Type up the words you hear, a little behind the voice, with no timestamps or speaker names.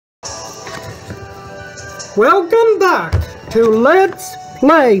Welcome back to Let's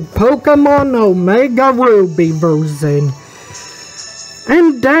Play Pokemon Omega Ruby version.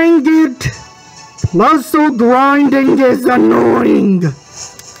 And dang it, puzzle grinding is annoying.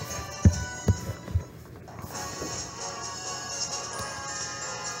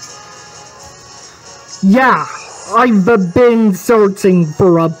 Yeah, I've been searching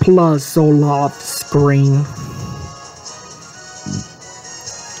for a puzzle off screen.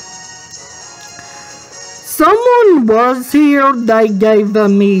 Someone was here, they gave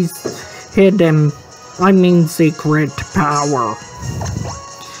me secret power.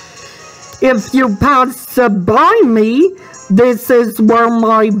 If you pass by me, this is where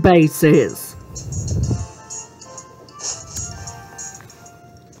my base is.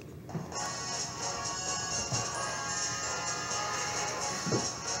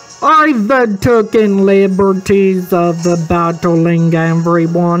 I've taken liberties of battling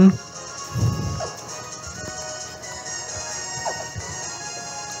everyone.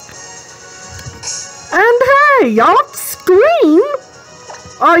 And hey, off screen,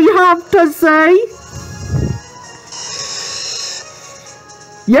 I have to say,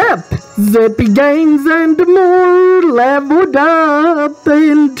 yep, Zippy Games and more leveled up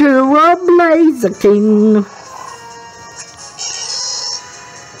into a Blaziken.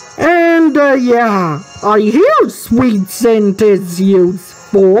 And yeah, I hear Sweet Scent is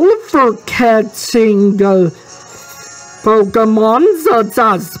useful for catching Pokemon such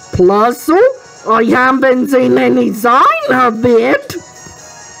as Plusle. I haven't seen any sign of it.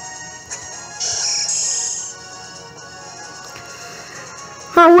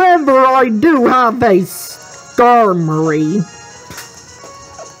 However, I do have a Skarmory,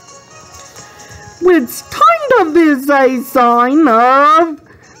 which kind of is a sign of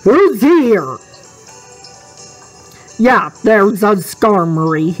who's here. Yeah, there's a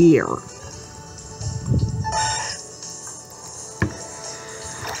Skarmory here.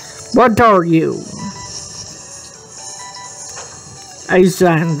 What are you? A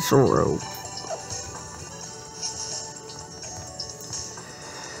Sandshrew.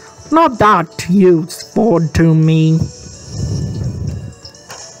 Not that useful to me.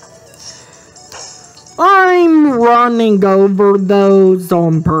 I'm running over those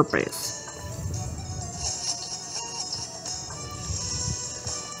on purpose.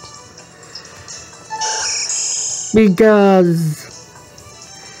 Because,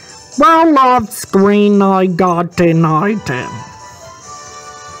 well, off screen I got an item.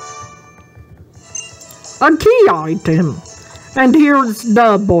 A key item. And here's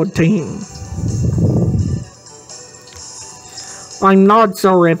Double Team. I'm not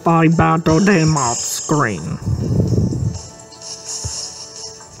sure if I battled him off screen.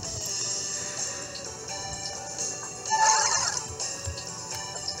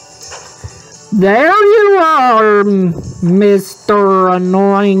 There you are, Mr.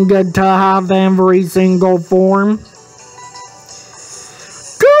 Annoying to have every single form.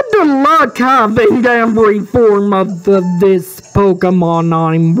 Good luck having every form of this Pokemon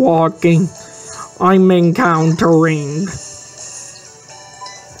I'm encountering.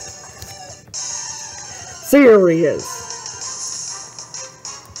 Serious.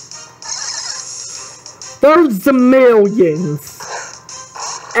 There's millions.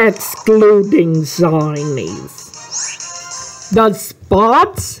 Excluding shinies. The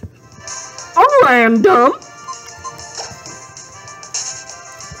spots are random.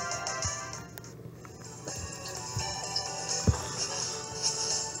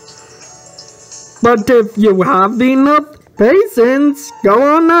 But if you have enough patience, go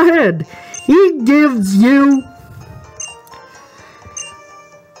on ahead. He gives you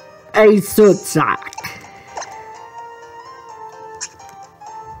a soot sack.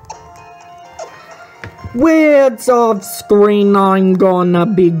 Which off screen I'm gonna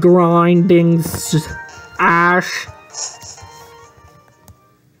be grinding Ash.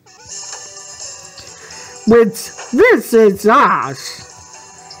 Which this is Ash.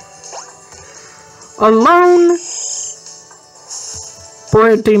 Alone,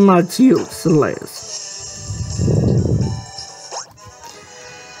 pretty much useless.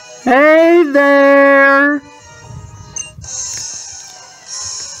 Hey there!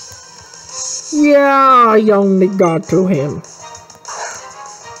 Yeah, I only got to him.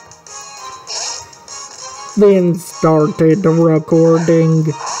 Then started recording.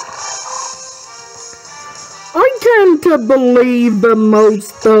 I can't believe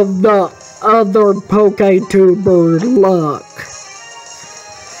most of the other PokeTuber luck.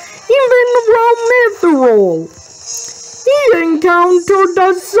 Even Romithril, he encountered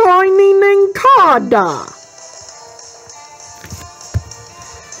a shiny Nincada.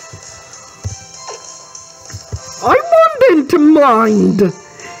 mind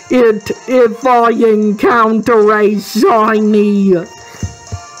it if I encounter a shiny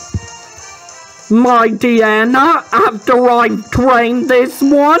mighty Anna after I've trained this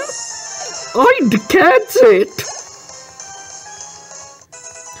one. I'd catch it.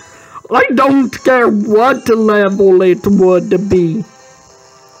 I don't care what level it would be.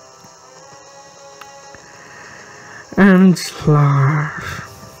 And Slash.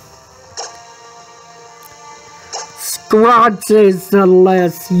 Scratch is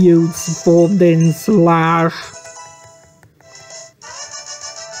less useful than Slash.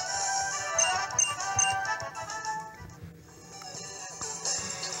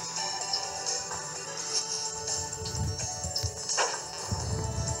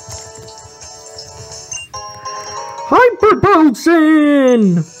 Hyper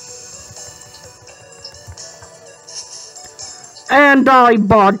Potion! And I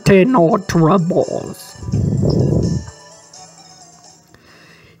bought 10 Ultra Balls.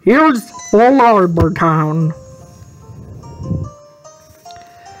 Here's Fallarbor Town.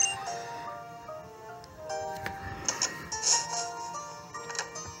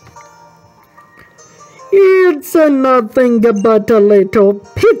 It's nothing but a little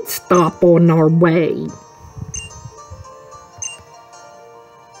pit stop on our way.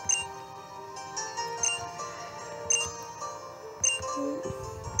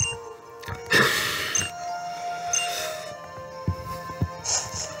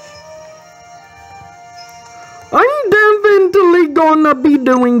 I'm definitely gonna be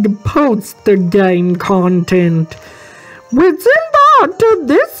doing post-game content. Within that,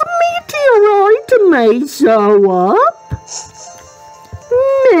 this meteorite may show up.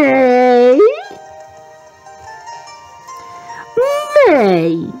 May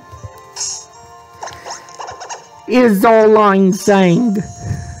is all I'm saying.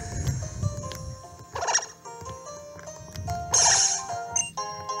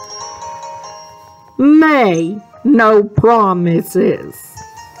 May, no promises.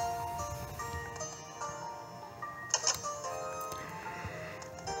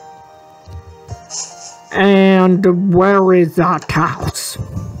 And where is that house?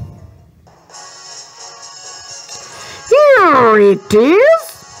 Here it is.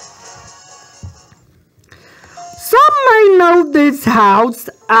 Some may know this house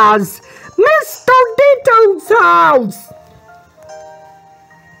as Mr. Ditto's house.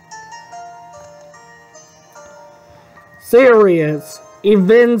 Serious.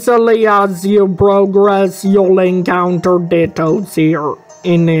 Eventually, as you progress, you'll encounter Dittos here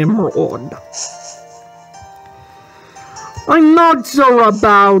in Emerald. I'm not sure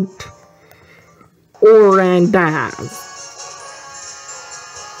about Or and As.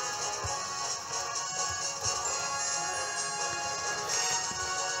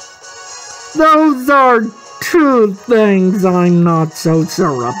 Those are two things I'm not so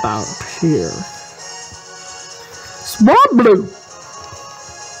sure about here. Swablu!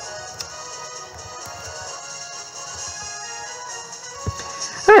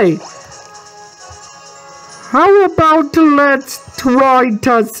 Hey, how about let's try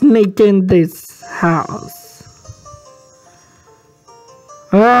to sneak in this house?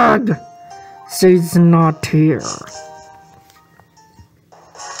 Ugh, she's not here.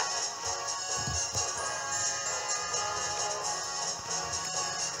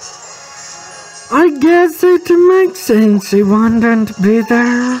 I guess it makes sense she wouldn't be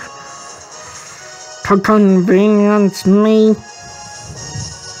there to convenience me.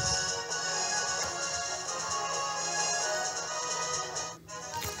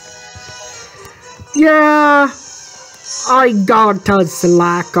 Yeah, I got to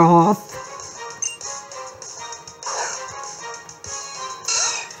slack off.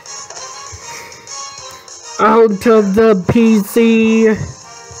 Out of the PC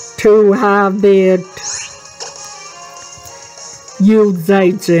to have it use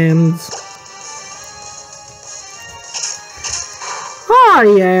items.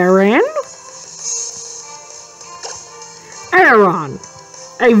 Hi, Aaron. Aaron,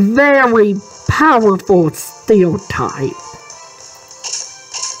 a very powerful steel type.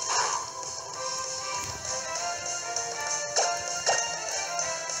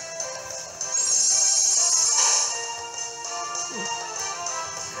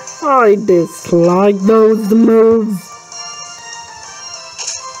 I dislike those moves.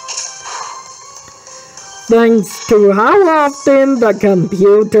 Thanks to how often the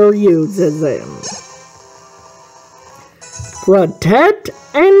computer uses them. Protect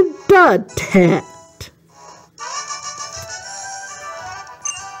and detect.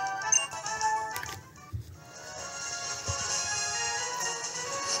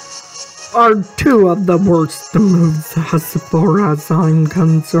 are two of the worst moves as far as I'm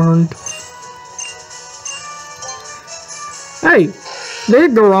concerned. Hey,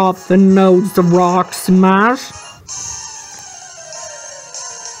 figure off the nose rock smash.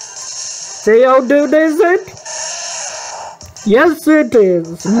 See how good is it? Yes, it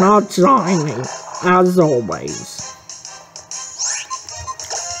is. Not shiny, as always.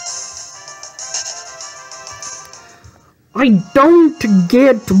 I don't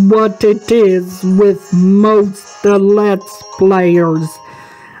get what it is with most Let's Players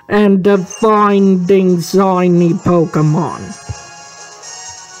and finding shiny Pokemon.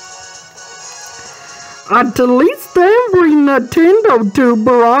 At least every Nintendo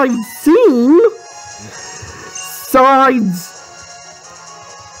tuber I've seen, besides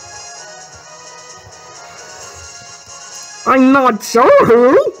I'm not sure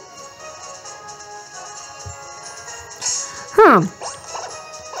who. Huh.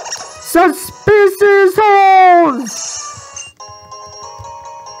 Suspicious holes!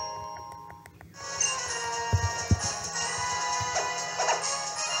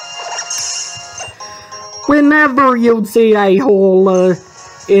 Whenever you see a hole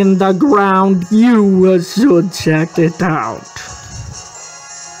in the ground, you should check it out.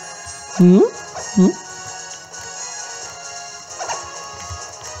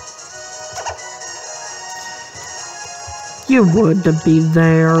 You would be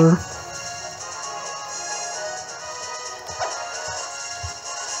there.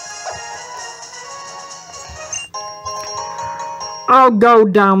 I'll go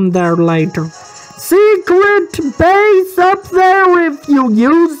down there later. Secret base up there if you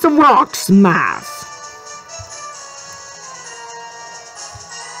use the rock smash.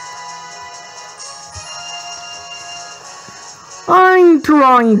 I'm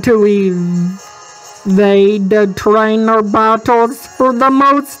trying to evade the trainer battles for the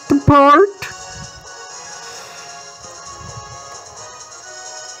most part.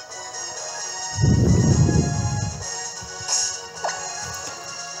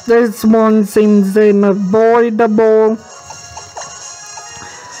 This one seems unavoidable.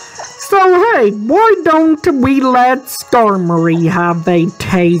 So hey, why don't we let Starmery have a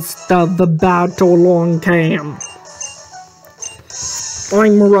taste of the battle on cam?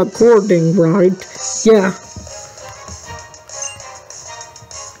 I'm recording, right? Yeah.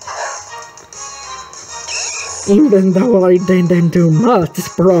 Even though I didn't do much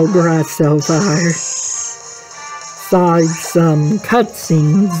progress so far. Besides some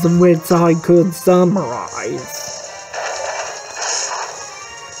cutscenes which I could summarize.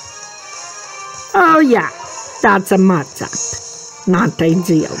 Oh yeah, that's a matchup, not a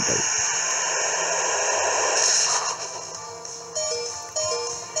GLD.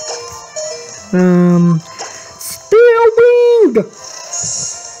 Steel Wing!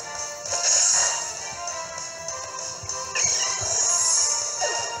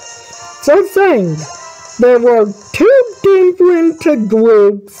 So saying, there were two different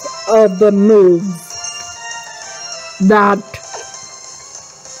groups of the moves that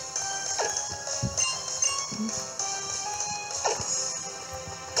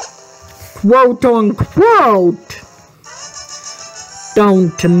quote unquote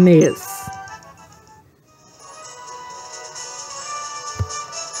don't miss.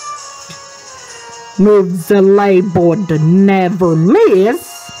 Moves labeled never miss,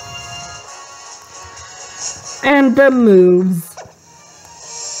 and the moves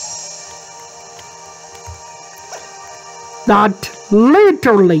that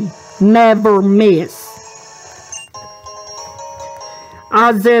literally never miss,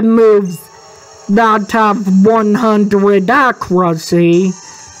 as in moves that have 100 accuracy.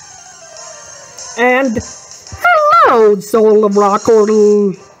 And hello, Soul Rock or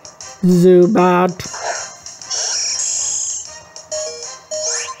Zubat.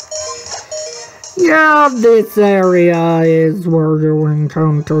 Yeah, this area is where you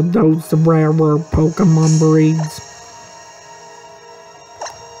encounter those rarer Pokemon breeds.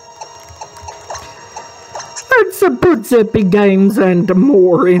 Let's put Zippy Games and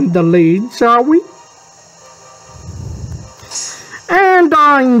more in the lead, shall we? And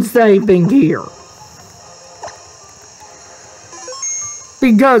I'm saving here.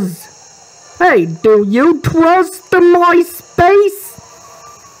 Because, hey, do you trust my space?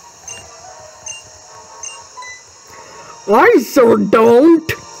 I sure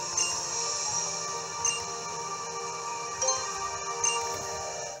don't.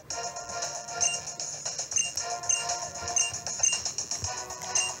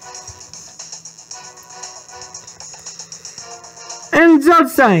 And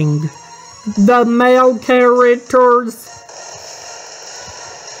just saying, the male characters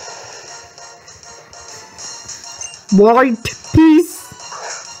white piece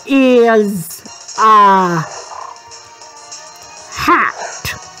is a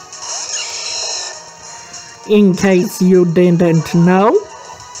hat, in case you didn't know.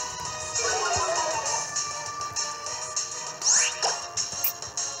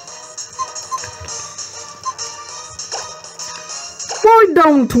 Why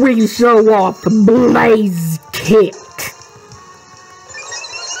don't we show off Blaze Kick?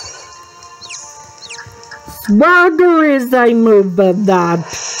 Swagger is a move that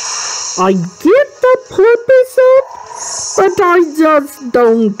I get the purpose of, but I just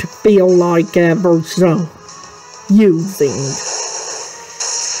don't feel like ever so using.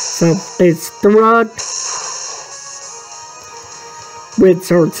 So this strut, which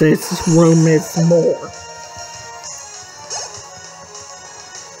hurts this room is more.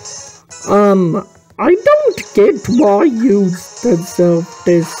 I don't get why you use the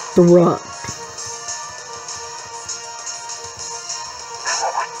self-destruct.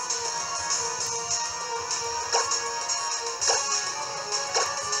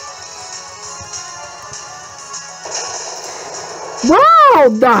 Wow,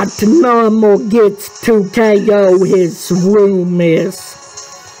 that normal gets to KO his roomies.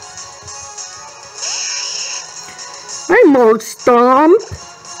 Hey, more stomp.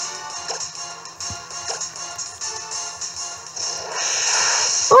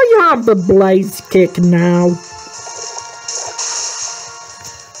 I have the Blaze Kick now.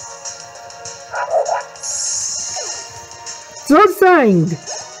 Just saying,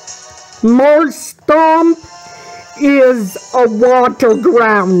 more stomp is a water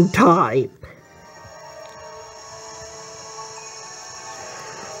ground type.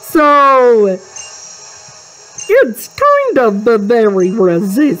 So, it's kind of very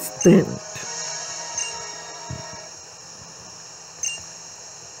resistant.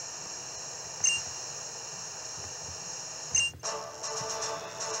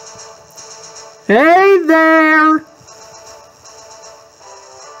 Hey there,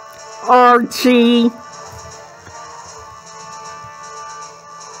 Archie.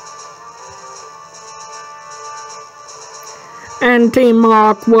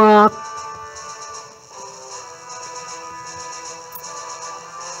 Anti-Aqua.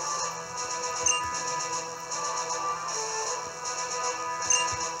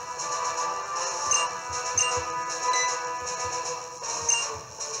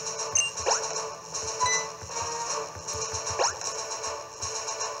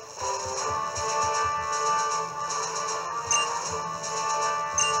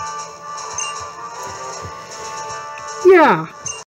 Yeah.